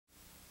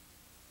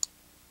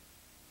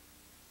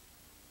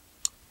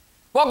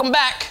Welcome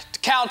back to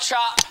Cal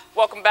Chop.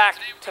 Welcome back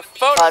to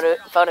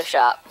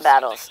Photoshop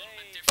battles.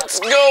 Let's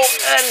go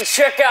and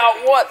check out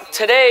what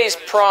today's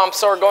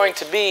prompts are going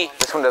to be.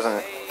 This one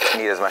doesn't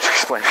need as much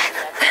explanation.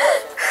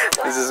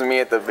 This is me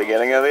at the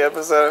beginning of the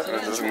episode.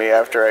 This is me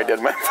after I did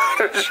my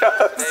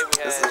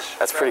Photoshops.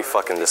 That's pretty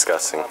fucking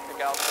disgusting.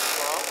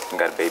 I've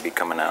got a baby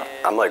coming out.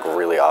 I'm like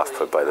really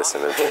off-put by this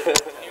image.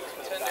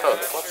 What the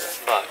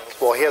fuck?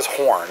 Well, he has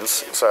horns,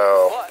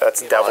 so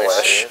that's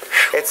devilish.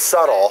 It's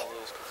subtle.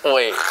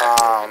 Wait.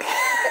 And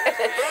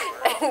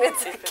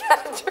it's a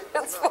cat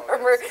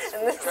transformer,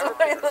 and this is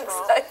what he looks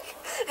like.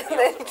 And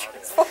then he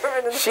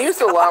transforms into She used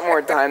a lot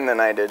more time than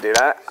I did,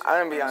 dude. I'm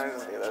gonna be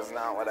honest with you, that's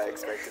not what I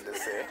expected to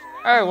see.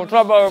 Hey, what's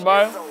up,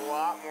 everybody? She used a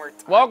lot more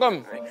time.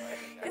 Welcome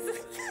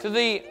to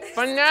the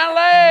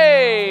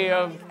finale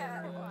of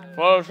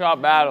Photoshop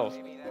battles.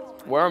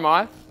 Where am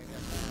I?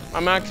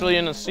 I'm actually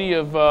in a sea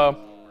of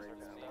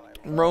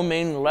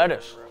romaine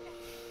lettuce.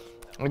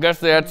 I guess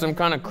they had some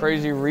kind of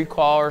crazy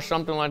recall or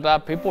something like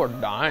that. People are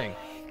dying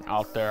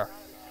out there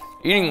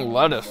eating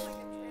lettuce.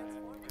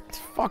 It's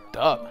fucked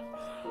up.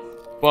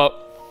 But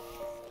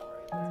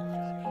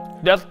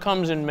death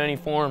comes in many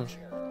forms,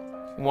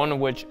 one of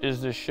which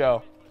is this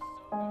show.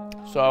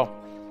 So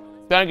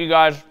thank you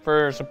guys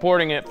for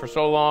supporting it for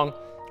so long.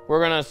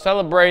 We're gonna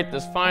celebrate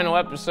this final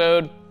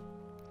episode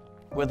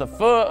with a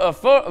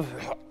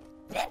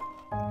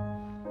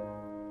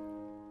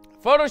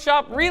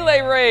Photoshop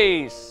relay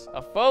race.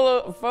 A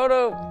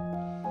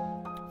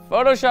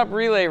Photoshop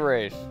relay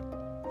race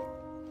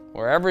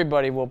where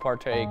everybody will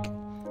partake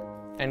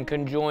and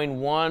can join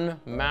two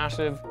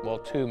massive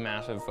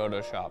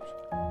Photoshops.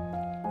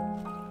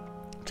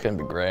 It's gonna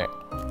be great.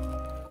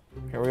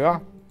 Here we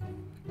are.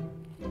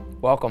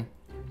 Welcome.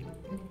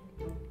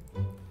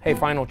 Hey,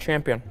 final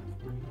champion.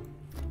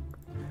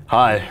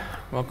 Hi.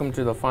 Welcome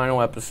to the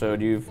final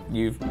episode. You've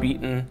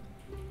beaten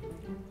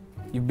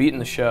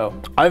the show.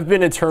 I've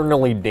been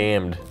eternally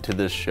damned to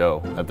this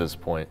show at this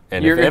point.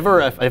 And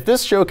if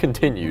this show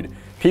continued,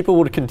 people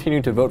would continue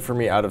to vote for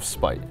me out of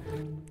spite.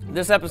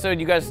 This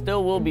episode, you guys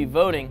still will be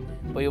voting,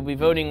 but you'll be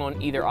voting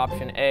on either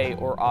option A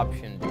or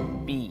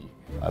option B.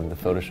 I'm the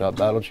Photoshop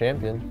battle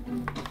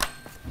champion.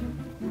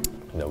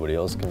 Nobody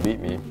else can beat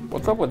me.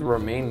 What's up with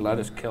romaine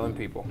lettuce killing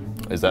people?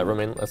 Is that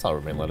romaine? That's not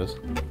romaine lettuce.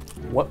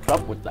 What's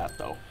up with that,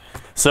 though?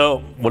 So,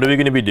 what are we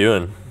going to be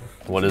doing?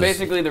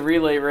 Basically, the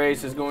relay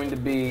race is going to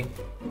be,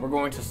 we're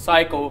going to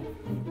cycle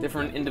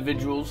different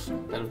individuals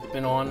that have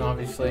been on,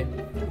 obviously.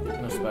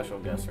 No special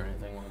guests or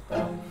anything like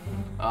that.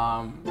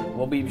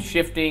 We'll be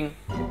shifting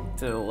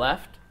to the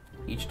left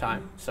each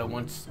time. So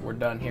once we're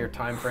done here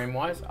time frame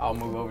wise, I'll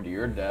move over to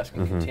your desk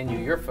and continue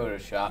your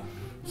Photoshop.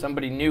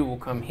 Somebody new will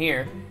come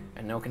here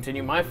and they'll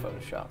continue my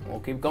Photoshop.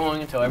 We'll keep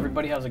going until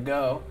everybody has a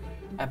go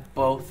at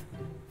both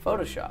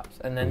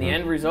Photoshops. And then the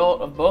end result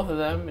of both of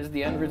them is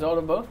the end result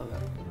of both of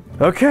them.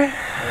 Okay.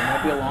 And it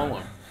might be a long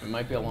one. It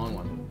might be a long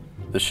one.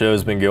 The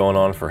show's been going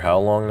on for how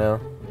long now?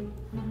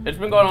 It's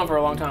been going on for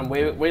a long time,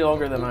 way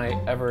longer than I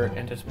ever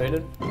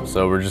anticipated.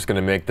 So we're just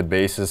gonna make the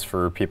basis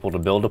for people to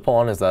build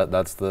upon?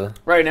 That's the...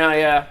 Right now,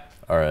 yeah.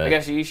 All right. I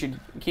guess you should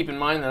keep in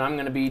mind that I'm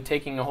gonna be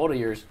taking a hold of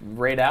yours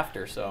right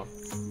after, so.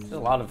 There's a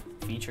lot of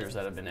features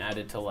that have been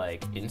added to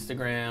like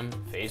Instagram,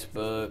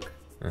 Facebook,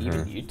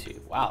 even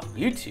YouTube. Wow,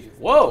 YouTube,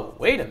 whoa,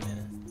 wait a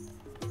minute.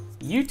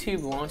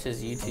 YouTube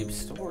launches YouTube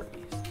Stories.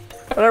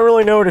 I don't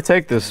really know where to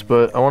take this,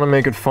 but I want to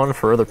make it fun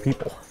for other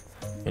people.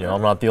 You know,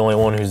 I'm not the only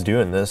one who's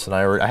doing this, and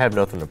I have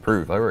nothing to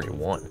prove. I already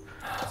won.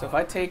 So if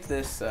I take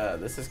this,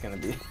 this is gonna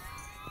be,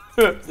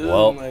 this is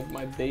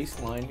my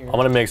baseline here. I'm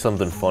gonna make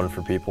something fun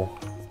for people.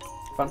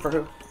 Fun for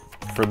who?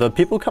 For the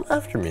people who come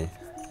after me.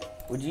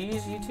 Would you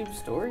use YouTube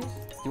Stories?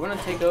 Do you want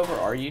to take over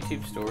our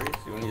YouTube Stories? Do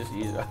you want to just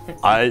use it?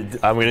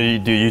 I'm gonna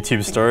do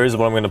YouTube Stories.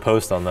 What I'm gonna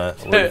post on that?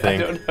 What do you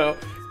think? I don't know.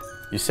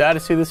 You sad to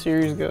see the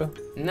series go?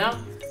 No.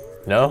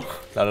 No,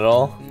 not at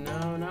all.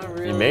 No, not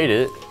really. You made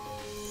it.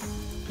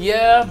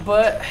 Yeah,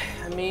 but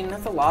I mean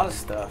that's a lot of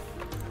stuff.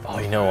 Oh,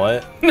 you know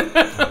what?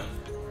 I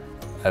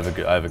have a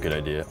good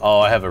idea. Oh,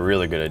 I have a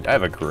really good idea. I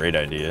have a great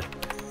idea.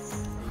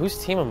 Whose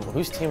team am I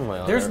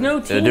on? There's no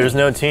team. There's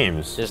no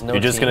teams. There's no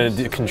You're just teams.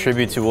 gonna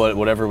contribute to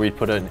whatever we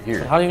put in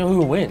here. How do you know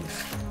who wins?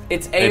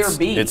 It's A or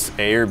B. It's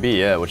A or B,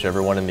 yeah.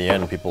 Whichever one in the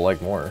end people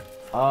like more.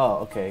 Oh,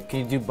 okay.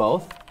 Can you do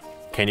both?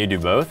 Can you do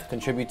both?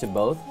 Contribute to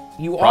both?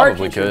 You are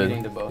Probably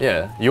contributing could. to both.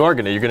 Yeah, you're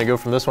gonna go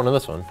from this one to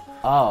this one.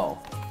 Oh.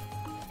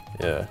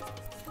 Yeah.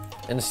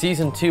 In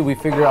season 2, we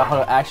figure out how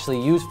to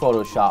actually use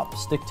Photoshop.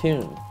 Stick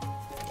tuned.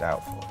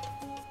 Doubtful.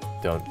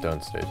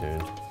 Don't stay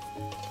tuned.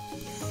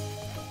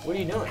 What are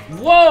you doing?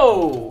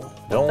 Whoa!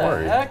 Don't What the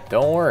worry. heck?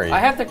 Don't worry. I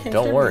have to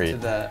contribute Don't worry. to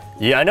that.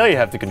 Yeah, I know you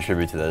have to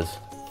contribute to this.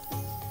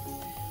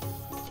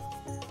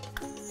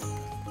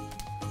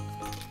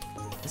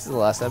 This is the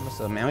last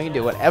episode, man. We can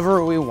do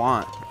whatever we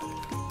want.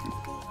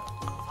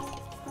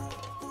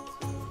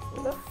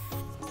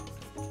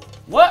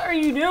 What are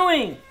you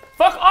doing?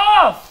 Fuck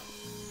off!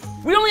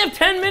 We only have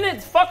 10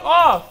 minutes. Fuck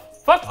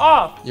off. Fuck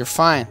off. You're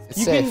fine. It's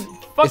You safe. can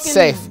fucking It's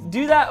safe.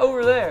 do that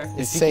over there.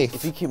 It's safe.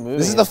 If you keep moving,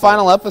 This is the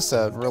final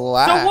episode.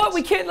 Relax. So what?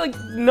 We can't like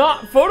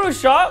not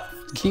Photoshop?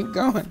 Keep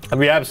going.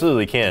 We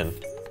absolutely can.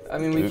 I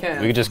mean, we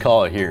can. We could just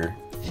call it here.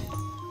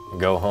 And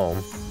go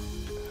home.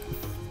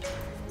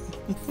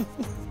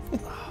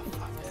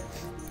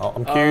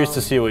 I'm curious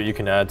to see what you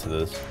can add to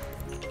this.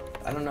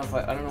 I don't know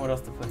what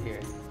else to put here.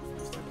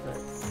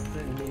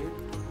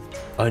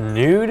 A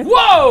nude?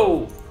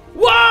 Whoa!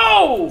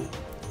 Whoa!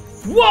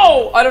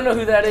 Whoa! I don't know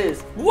who that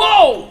is.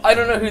 Whoa! I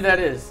don't know who that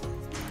is.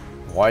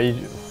 Why are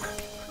you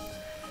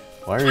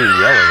yelling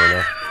right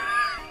now?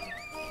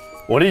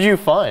 What did you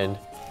find?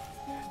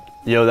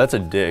 Yo, that's a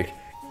dick.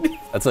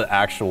 That's an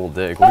actual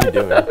dick. What are you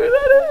doing? I don't know who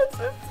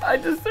that is. I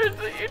just searched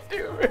the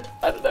YouTuber.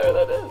 I don't know who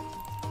that is.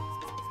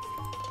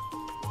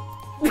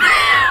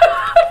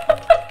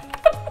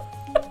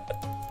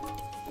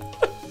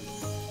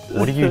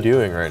 What are you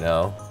doing right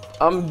now?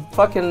 I'm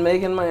fucking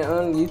making my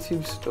own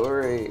YouTube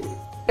story.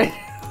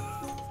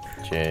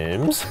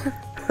 James?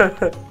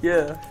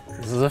 Yeah.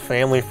 This is a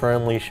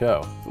family-friendly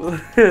show.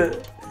 I'm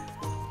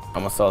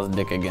gonna saw his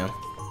dick again.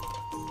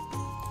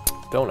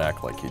 Don't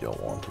act like you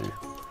don't want to.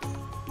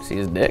 See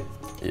his dick?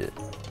 Yeah.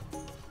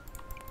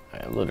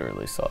 I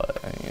literally saw it.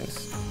 I mean,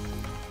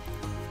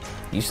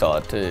 you saw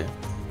it too.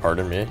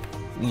 Pardon me?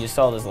 You just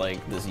saw this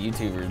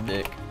YouTuber's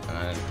dick. And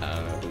I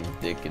don't know whose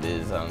dick it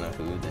is. I don't know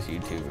who this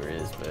YouTuber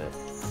is, but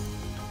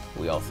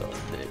we all saw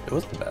his dick. It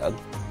wasn't bad.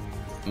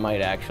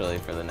 Might actually,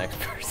 for the next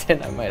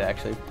person, I might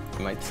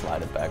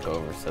slide it back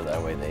over so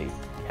that way they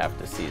have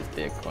to see his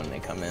dick when they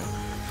come in.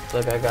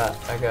 Look, I got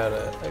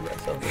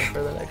something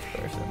for the next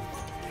person.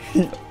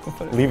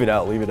 Leave it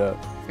out, leave it out.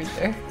 Right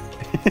there.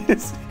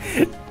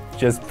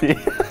 Just pee.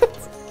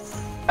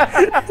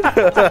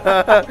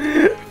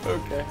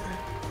 Okay.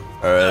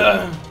 All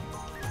right.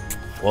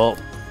 Well,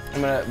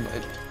 I'm gonna.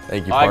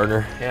 thank you,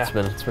 partner. Yeah.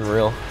 It's been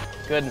real.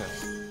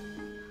 Goodness.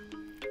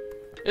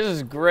 This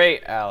is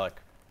great,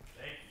 Alec.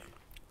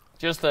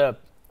 Just a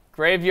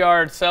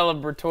graveyard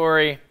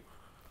celebratory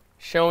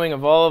showing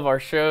of all of our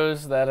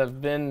shows that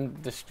have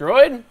been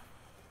destroyed.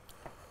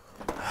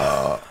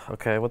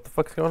 Okay, what the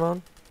fuck's going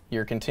on?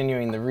 You're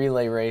continuing the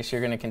relay race.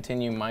 You're going to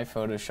continue my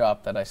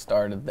Photoshop that I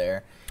started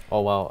there.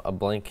 Oh, wow, a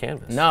blank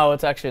canvas. No,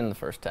 it's actually in the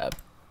first tab.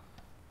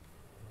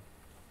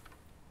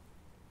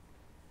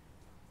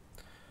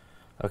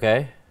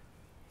 Okay.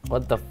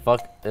 What the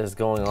fuck is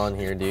going on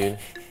here, dude?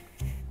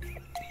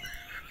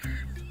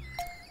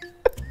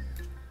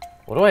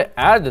 What do I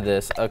add to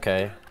this?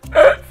 Okay,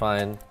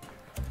 fine.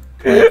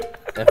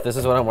 If this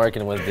is what I'm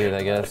working with, dude,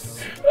 I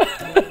guess.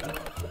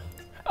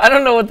 I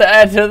don't know what to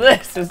add to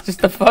this. It's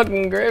just a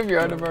fucking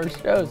graveyard of our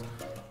shows.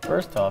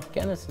 First off,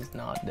 Guinness is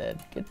not dead.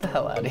 Get the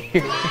hell out of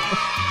here.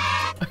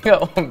 I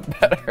got one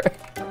better.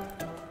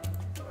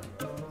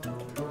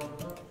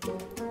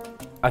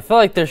 I feel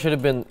like there should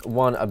have been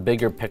a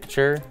bigger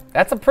picture.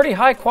 That's a pretty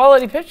high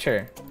quality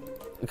picture.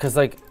 Because,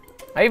 like,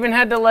 I even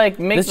had to make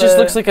this just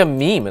looks like a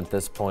meme at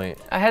this point.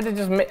 I had to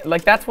just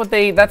make that's what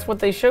they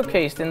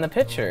showcased in the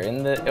picture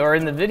in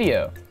the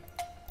video.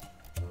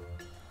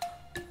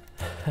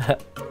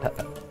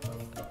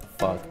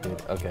 Fuck,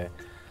 dude. Okay.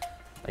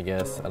 I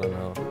guess I don't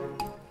know.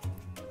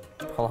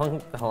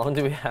 How long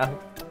do we have?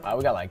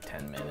 We got like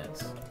 10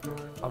 minutes.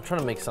 I'm trying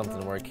to make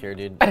something work here,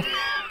 dude. I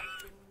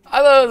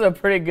thought it was a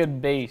pretty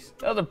good base.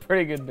 That was a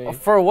pretty good base.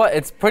 For what?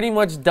 It's pretty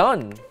much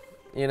done.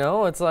 You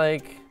know, it's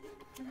like,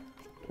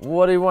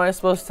 what am I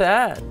supposed to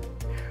add?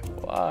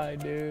 Why,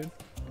 dude?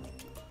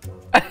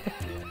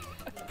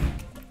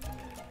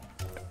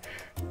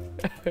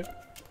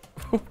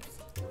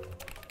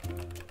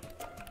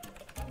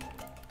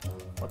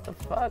 What the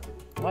fuck?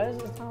 Why is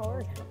this not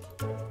working?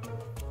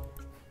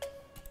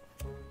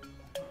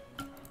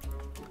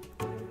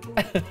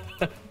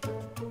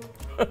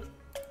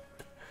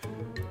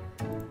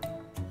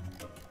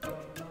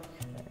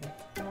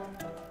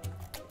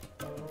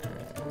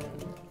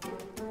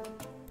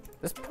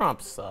 This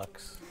prompt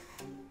sucks.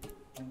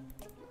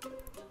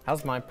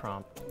 How's my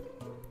prompt?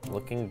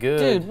 Looking good.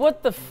 Dude,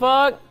 what the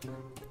fuck?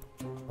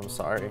 I'm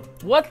sorry.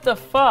 What the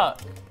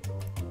fuck?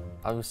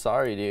 I'm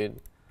sorry,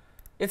 dude.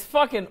 It's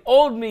fucking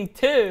old me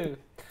too.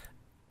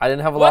 I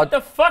didn't have a lot. What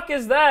the fuck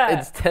is that?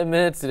 It's 10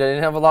 minutes, dude. I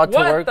didn't have a lot to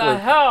work with. What the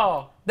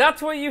hell?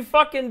 That's what you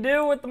fucking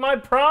do with my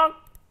prompt?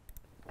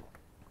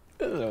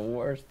 This is the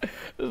worst. This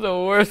is the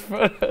worst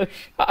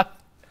Photoshop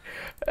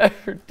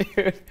ever,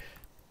 dude.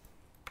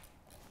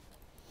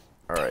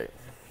 All right.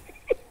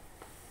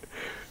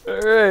 All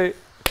right.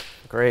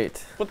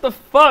 Great. What the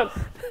fuck?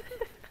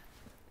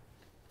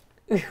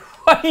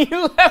 Why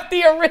you left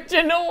the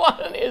original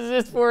one? Is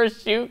this for a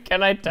shoot?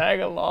 Can I tag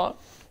along?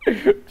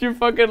 Did you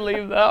fucking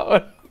leave that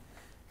one?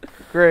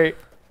 Great.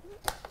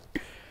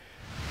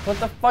 What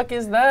the fuck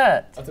is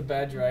that? That's a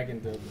bad dragon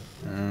dude.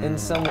 In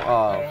some.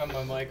 I don't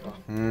have my mic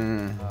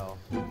on. Oh.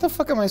 What the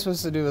fuck am I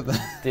supposed to do with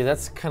that? Dude,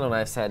 that's kind of when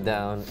I sat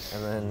down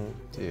and then.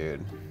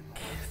 Dude.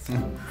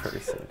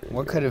 Pretty simple.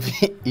 What could have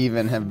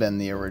even have been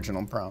the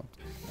original prompt?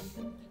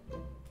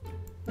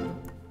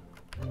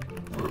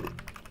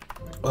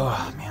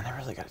 Oh man, I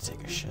really gotta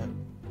take a shit.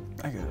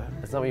 I got it.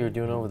 That's not what you were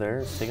doing over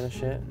there, taking a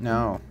shit?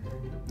 No.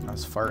 I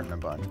was farting a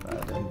bunch, but I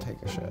didn't take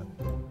a shit.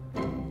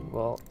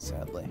 Well,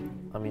 Sadly.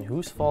 I mean,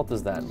 whose fault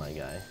is that, my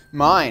guy?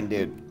 Mine,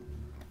 dude.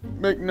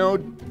 Make no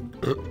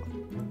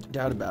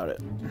doubt about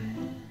it.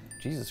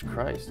 Jesus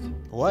Christ.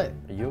 What?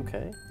 Are you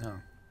okay? No.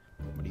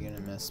 What are you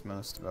gonna miss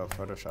most about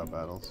Photoshop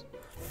battles?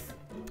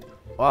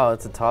 Wow,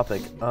 that's a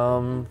topic.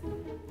 What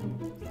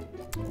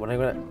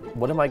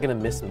am I gonna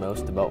miss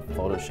most about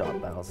Photoshop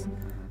battles?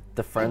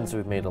 The friends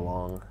we've made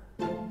along.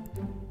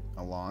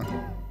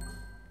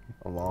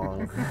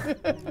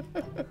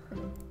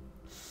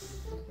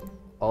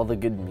 All the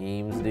good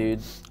memes,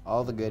 dude.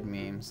 All the good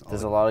memes.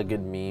 There's a lot of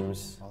good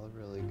memes All the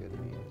really good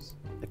memes.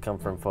 that come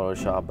from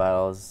Photoshop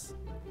battles.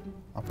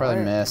 I'll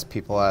probably miss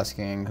people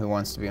asking who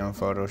wants to be on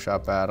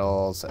Photoshop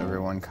battles.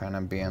 Everyone kind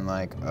of being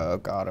like, oh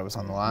God, I was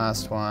on the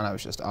last one. I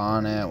was just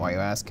on it. Why are you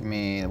asking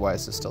me? Why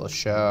is this still a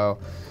show?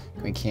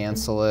 Can we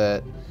cancel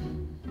it?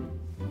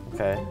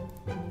 Okay.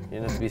 You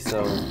don't have to be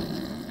so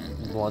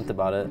blunt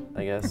about it,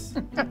 I guess.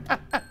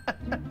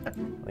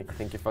 Like, you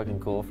think you're fucking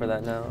cool for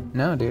that now?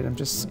 No, dude, I'm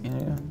just,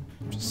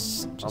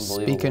 just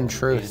speaking You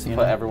truth. just You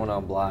put know? everyone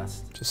on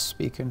blast. Just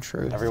speaking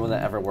truth. Everyone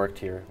that ever worked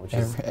here, which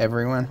is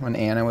Everyone, when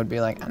Anna would be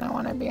like, I don't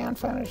want to be on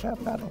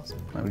Photoshop battles,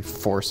 I would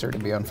force her to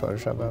be on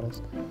Photoshop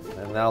battles.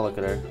 and now look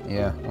at her.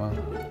 Yeah, well,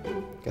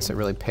 guess it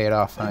really paid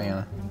off, huh,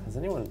 Anna? Does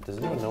anyone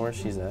know where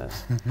she's at?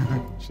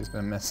 She's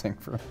been missing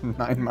for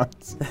 9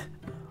 months.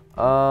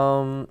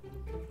 Wow.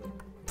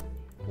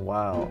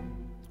 Wow.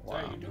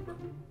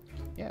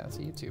 Yeah, it's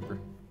a YouTuber.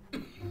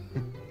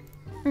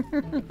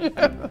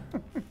 What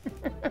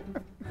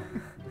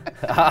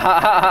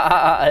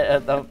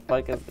the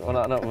fuck is going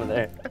on over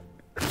there?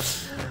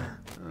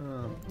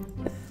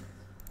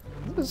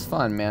 This is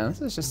fun, man.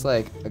 This is just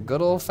like a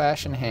good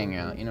old-fashioned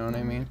hangout, you know what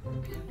I mean?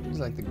 It's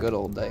like the good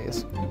old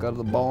days. You go to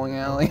the bowling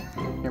alley,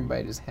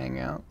 everybody just hang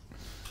out,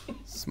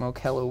 smoke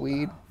hella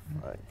weed.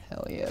 Right.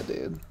 Hell yeah,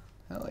 dude.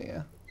 Hell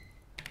yeah.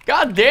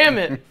 God damn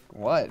it!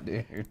 What,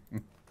 dude?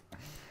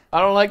 I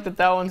don't like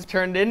that one's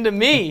turned into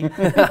me.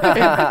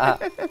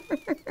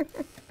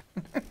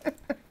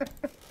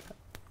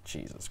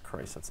 Jesus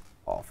Christ, that's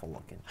awful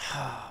looking.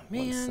 Oh,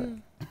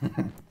 man.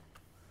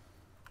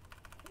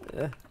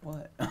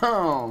 What?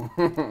 Oh.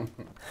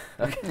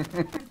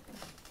 Okay.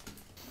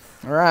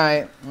 All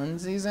right,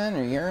 Lindsey's in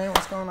or you're in?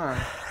 What's going on?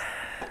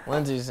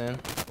 Lindsey's in.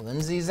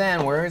 Lindsey's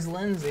in. Where's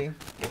Lindsey?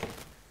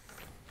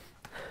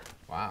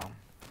 Wow.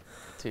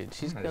 Dude,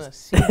 she's gonna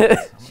see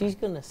this. She's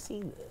gonna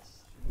see this.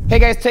 Hey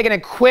guys, taking a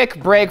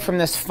quick break from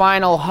this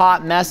final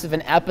hot mess of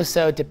an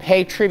episode to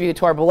pay tribute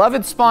to our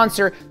beloved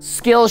sponsor,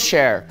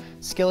 Skillshare.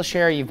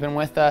 Skillshare, you've been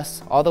with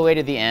us all the way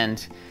to the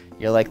end.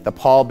 You're like the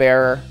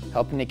pallbearer,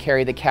 helping to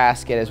carry the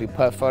casket as we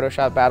put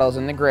Photoshop battles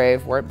in the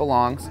grave where it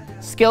belongs.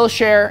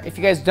 Skillshare, if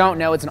you guys don't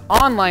know, it's an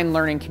online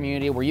learning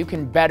community where you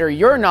can better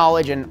your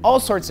knowledge in all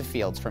sorts of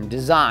fields, from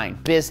design,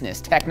 business,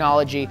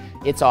 technology.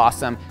 It's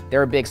awesome.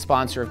 They're a big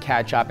sponsor of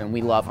Catch Up and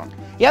we love them.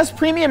 Yes,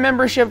 premium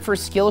membership for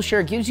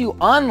Skillshare gives you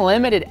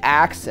unlimited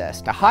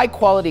access to high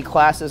quality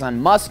classes on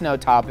must-know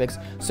topics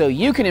so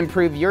you can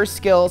improve your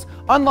skills,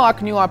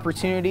 unlock new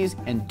opportunities,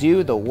 and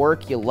do the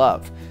work you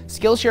love.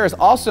 Skillshare is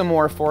also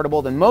more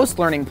affordable than most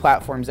learning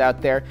platforms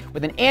out there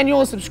with an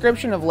annual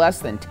subscription of less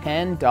than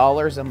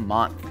 $10 a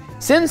month.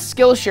 Since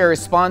Skillshare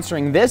is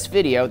sponsoring this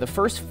video, the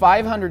first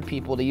 500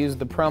 people to use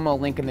the promo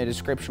link in the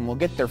description will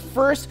get their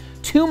first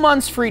 2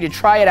 months free to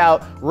try it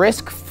out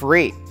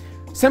risk-free.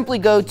 Simply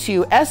go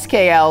to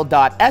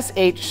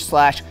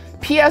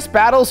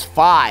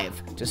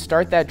skl.sh/psbattles5 to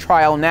start that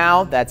trial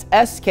now. That's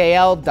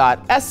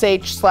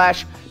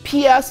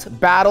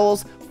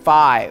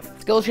skl.sh/psbattles5.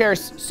 Skillshare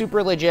is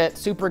super legit,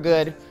 super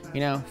good.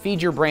 You know,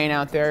 feed your brain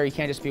out there. You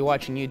can't just be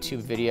watching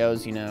YouTube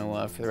videos, you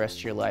know, for the rest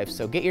of your life.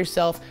 So get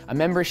yourself a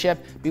membership,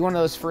 be one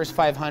of those first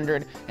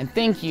 500, and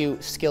thank you,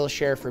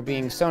 Skillshare, for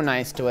being so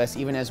nice to us,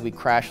 even as we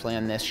crash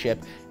land this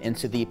ship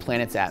into the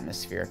planet's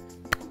atmosphere.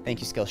 Thank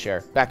you,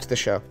 Skillshare. Back to the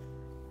show.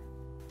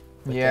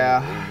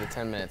 Yeah. The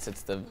 10 minutes.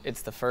 It's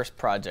the first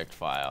project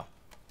file.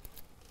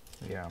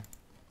 Yeah.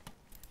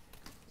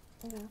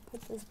 Yeah, put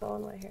this bow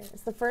in my hair.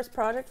 It's the first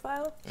project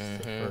file?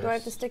 Mm-hmm. Do I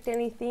have to stick to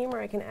any theme or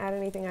I can add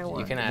anything I want?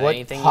 You can add What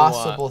anything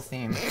possible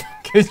theme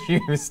could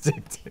you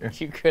stick to? you want.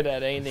 You could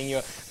add anything you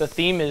want. The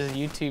theme is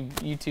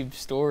YouTube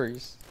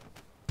stories.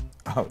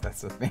 Oh,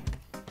 that's the theme.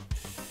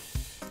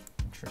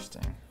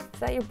 Interesting. Is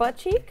that your butt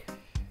cheek?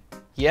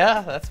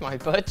 Yeah, that's my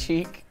butt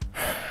cheek.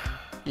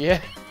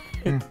 Yeah.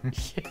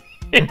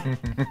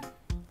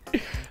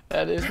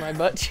 That is my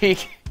butt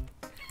cheek.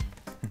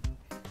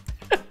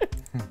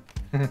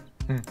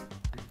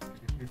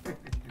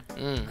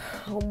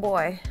 Oh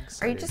boy.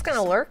 Are you just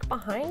gonna lurk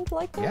behind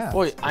like this? Yeah.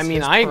 Well, I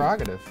mean,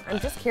 prerogative. I'm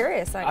just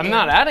curious. I'm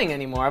not adding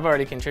anymore. I've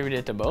already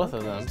contributed to both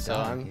of them, so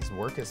I'm. His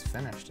work is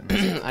finished. And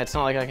It's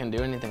not like I can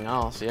do anything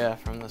else. Yeah,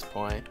 from this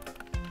point.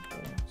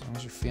 as long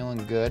as you're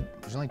feeling good,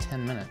 there's only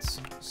 10 minutes,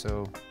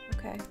 so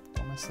Okay.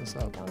 don't mess this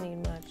up. Don't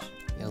need much.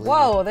 Yeah, leave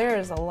Whoa, there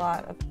is a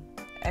lot of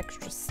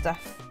extra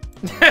stuff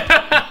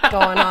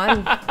going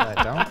on.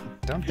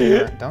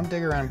 it. Don't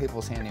dig around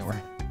people's handiwork.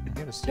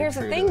 Here's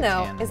the thing,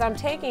 though, is I'm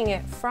taking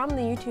it from the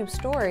YouTube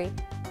story,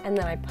 and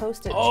then I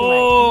post it to my...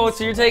 Oh,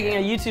 so you're taking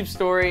a YouTube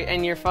story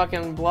and you're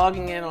fucking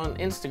blogging it on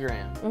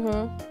Instagram.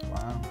 Mm-hmm.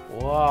 Wow.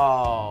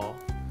 Wow.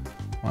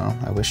 Well,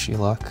 I wish you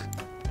luck.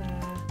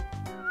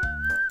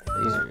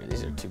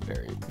 These are two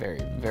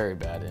very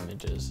bad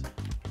images.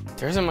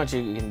 There isn't much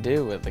you can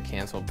do with the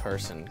canceled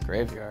person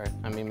graveyard.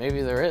 I mean,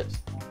 maybe there is.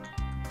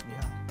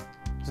 Yeah.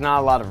 There's not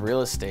a lot of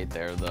real estate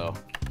there, though.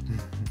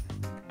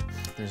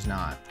 There's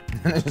not.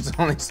 There's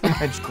only so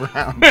much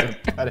ground to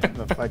cut in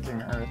the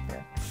fucking earth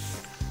here.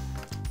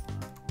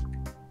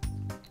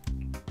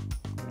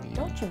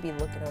 Don't you be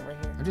looking over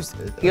here.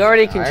 You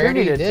already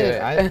contributed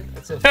to it.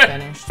 It's a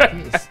finished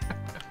piece.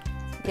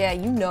 Yeah,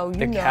 you know.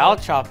 The Cow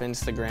Chop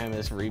Instagram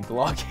is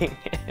reblogging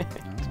it.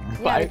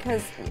 Yeah,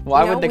 because...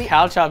 Why would the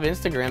Cow Chop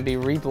Instagram be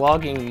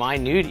reblogging my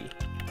nudie?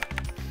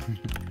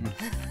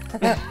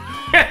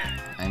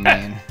 I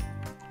mean,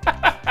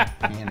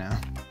 you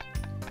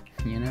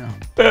know.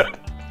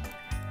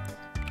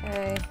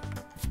 Okay,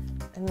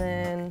 and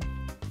then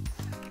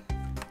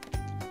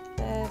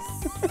this.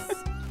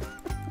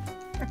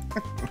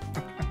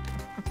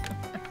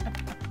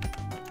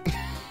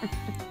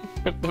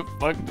 What the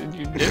fuck did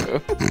you do?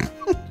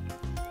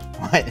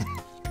 What?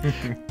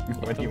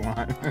 What do you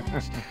want?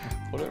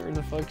 Whatever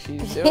the fuck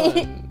she's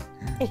doing.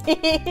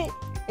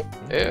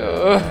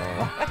 Ew.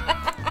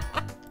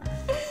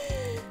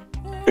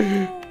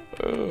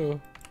 Oh.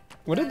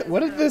 What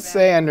did this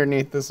say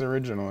underneath this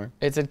originally?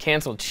 It said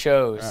canceled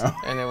shows,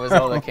 and it was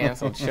all the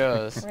canceled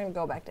shows. We're gonna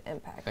go back to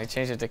Impact. I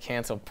changed it to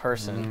canceled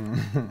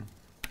person.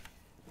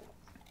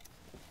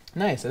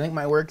 Nice. I think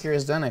my work here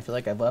is done. I feel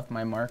like I've left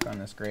my mark on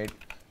this great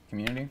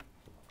community.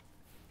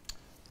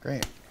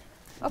 Great.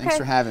 Okay. Thanks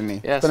for having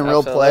me. Yes, it's been a real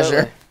absolutely.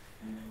 pleasure.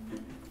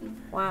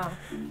 Wow.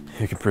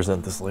 You can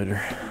present this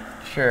later.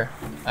 Sure.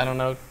 I don't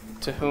know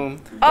to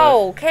whom.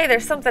 Oh, okay.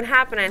 There's something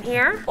happening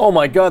here. Oh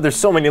my god, there's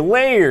so many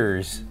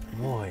layers!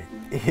 What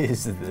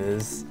is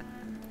this?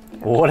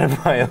 What am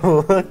I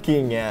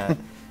looking at?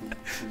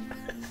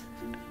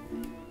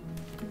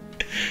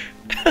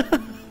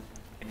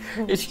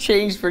 It's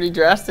changed pretty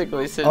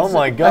drastically since. Oh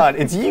my god,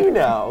 it's you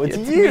now! It's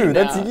It's you! me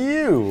That's now.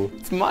 you!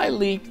 It's my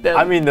leak that.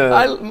 I mean,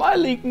 my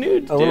leak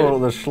nudes, a dude. little,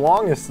 the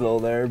schlong is still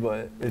there,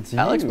 but it's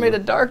Alex you. made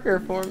it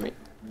darker for me.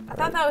 I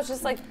thought that was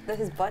just like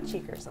his butt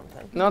cheek or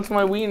something. No, it's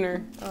my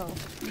wiener. Oh.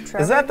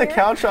 Is that the Trevor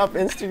Cow Chop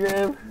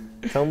Instagram?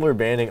 Tumblr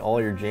banning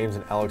all your James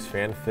and Alex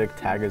fanfic.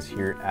 Tag us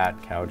here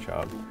at Cow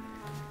Chop.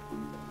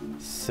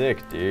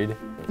 Sick, dude.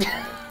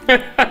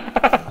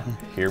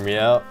 Hear me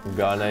out. I've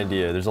got an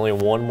idea. There's only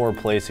one more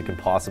place you can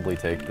possibly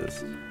take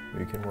this.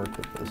 We can work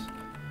with this.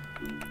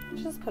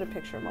 Just put a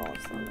picture of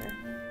Olives on there.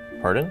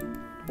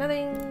 Pardon?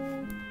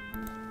 Nothing.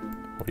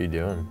 What are you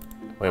doing?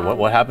 Wait,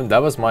 what happened?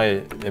 That was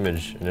my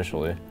image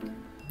initially.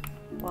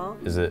 Well.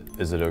 Is it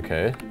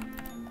okay?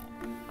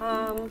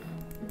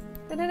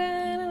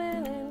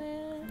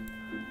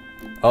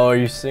 Oh, are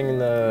you singing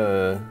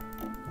the...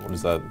 What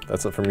is that?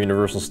 That's from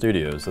Universal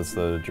Studios. That's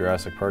the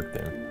Jurassic Park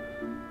theme.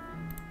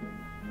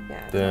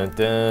 Yeah. Dun,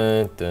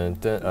 dun, dun,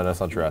 dun. Oh, that's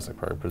not Jurassic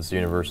Park, but it's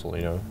Universal,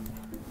 you know.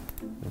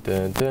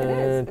 Dun,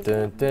 dun, dun,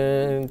 dun,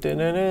 dun, dun,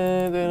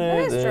 dun,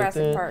 It is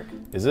Jurassic Park.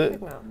 Is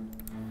it? No.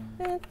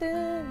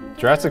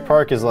 Jurassic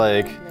Park is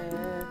like...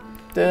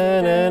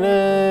 Dun, dun,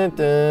 dun,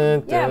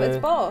 dun, Yeah, but it's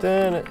both.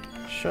 dun.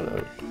 Shut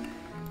up.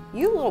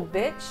 You little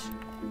bitch.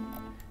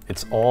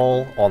 It's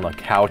all on the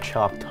Cow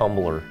Chop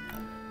Tumblr.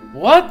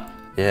 What?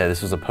 Yeah,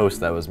 this was a post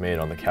that was made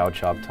on the Cow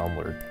Chop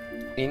Tumblr.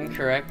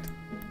 Incorrect.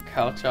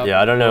 Cow Chop. Yeah,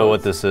 I don't know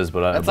what this is,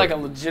 but That's like a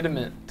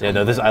legitimate. Yeah,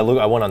 no, I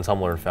went on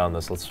Tumblr and found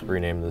this. Let's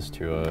rename this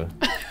to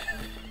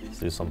let's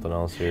do something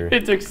else here.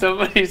 It took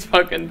somebody's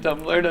fucking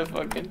Tumblr to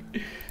fucking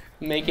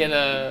make it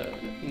a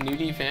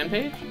nudie fan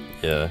page.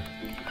 Yeah.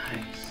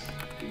 Nice.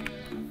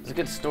 There's a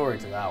good story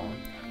to that one.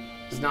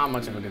 There's not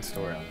much of a good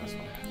story on this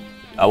one.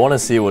 I want to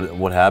see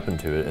what happened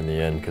to it in the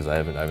end because I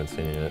haven't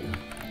seen it.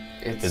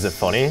 Is it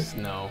funny?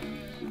 No.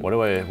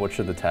 What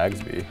should the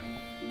tags be?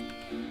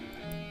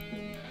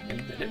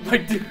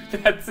 But dude,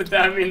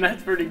 I mean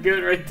that's pretty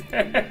good right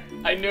there.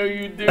 I know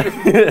you do.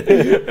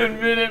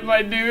 Admit it,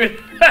 my dude.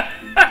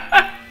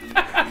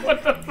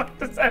 What the fuck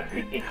does that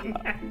mean?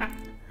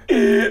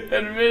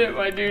 Admit it,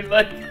 my dude.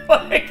 Like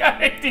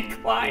I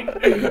declined.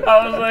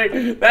 I was like,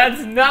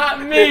 that's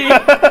not me.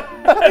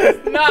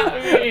 That's not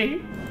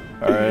me.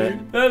 All right.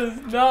 That is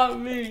not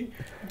me.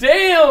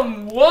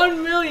 Damn,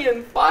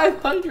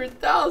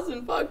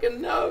 1,500,000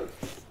 fucking notes.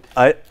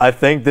 I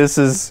think this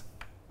is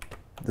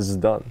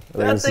done.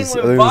 That thing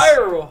went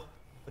viral.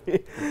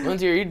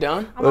 Lindsey, are you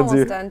done? I'm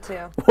almost done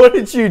too. What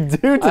did you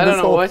do to this whole thing? I don't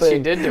know what you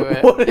did to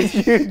it. What did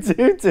you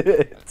do to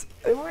it?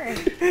 Don't worry.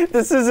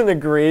 This isn't a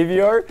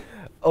graveyard.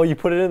 Oh, you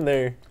put it in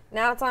there.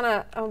 Now it's on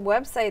a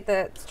website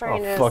that's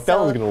trying to Fuck, that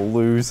sell. one's gonna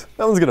lose.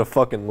 That one's gonna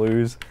fucking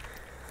lose.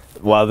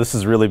 Wow, this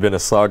has really been a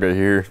saga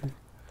here.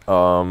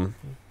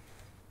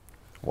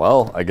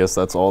 Well, I guess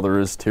that's all there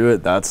is to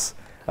it. That's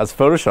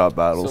Photoshop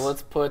battles. So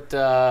let's put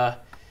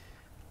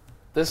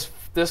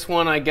this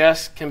one. I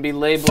guess can be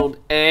labeled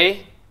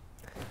A.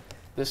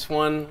 This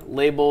one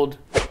labeled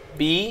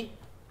B.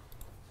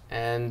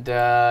 And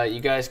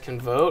you guys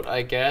can vote,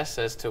 I guess,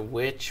 as to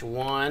which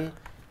one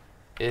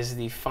is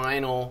the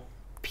final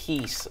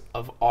piece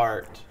of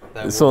art.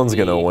 That This will one's be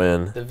gonna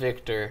win. The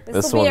victor.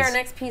 This will be our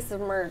next piece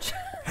of merch.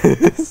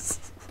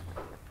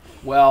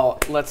 Well,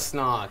 let's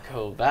not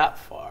go that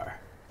far.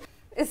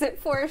 Is it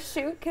for a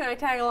shoot? Can I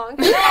tag along?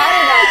 Who added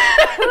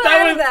that? Who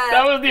added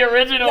That was the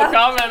original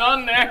comment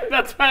on there.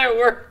 That's why it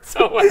worked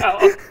so well.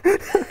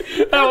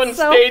 That one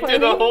so stayed funny.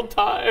 through the whole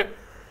time.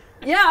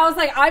 Yeah, I was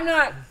like, I'm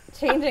not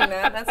changing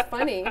that. That's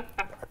funny.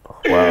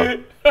 Wow.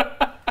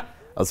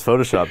 That's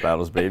Photoshop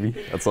battles, baby.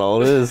 That's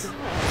all it is.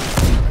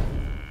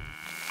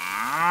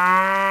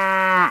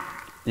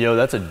 Yo,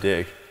 that's a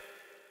dick.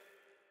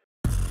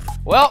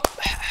 Well,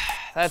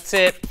 that's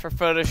it for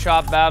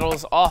Photoshop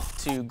battles.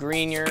 Off to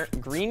greener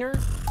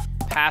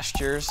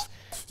pastures.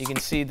 You can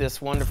see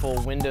this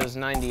wonderful Windows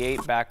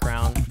 98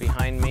 background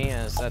behind me,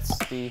 as that's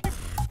the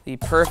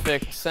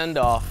perfect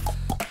send-off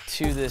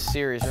to this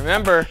series.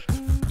 Remember,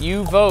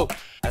 you vote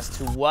as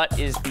to what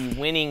is the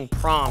winning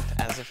prompt,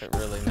 as if it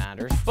really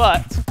matters.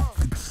 But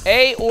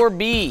A or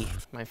B,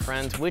 my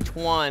friends, which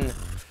one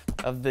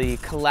of the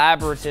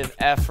collaborative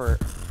effort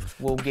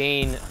will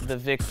gain the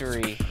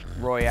victory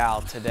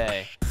royale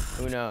today?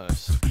 Who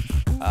knows?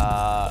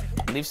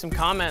 Leave some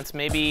comments,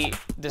 maybe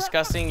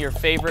discussing your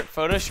favorite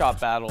Photoshop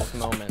battles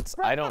moments.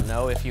 I don't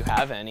know if you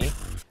have any.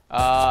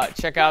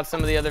 Check out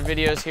some of the other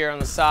videos here on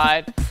the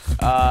side.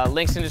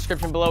 Links in the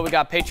description below. We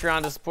got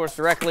Patreon to support us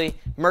directly,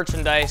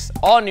 merchandise,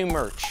 all new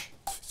merch.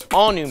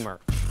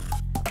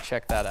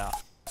 Check that out.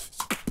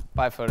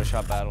 Bye,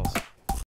 Photoshop battles.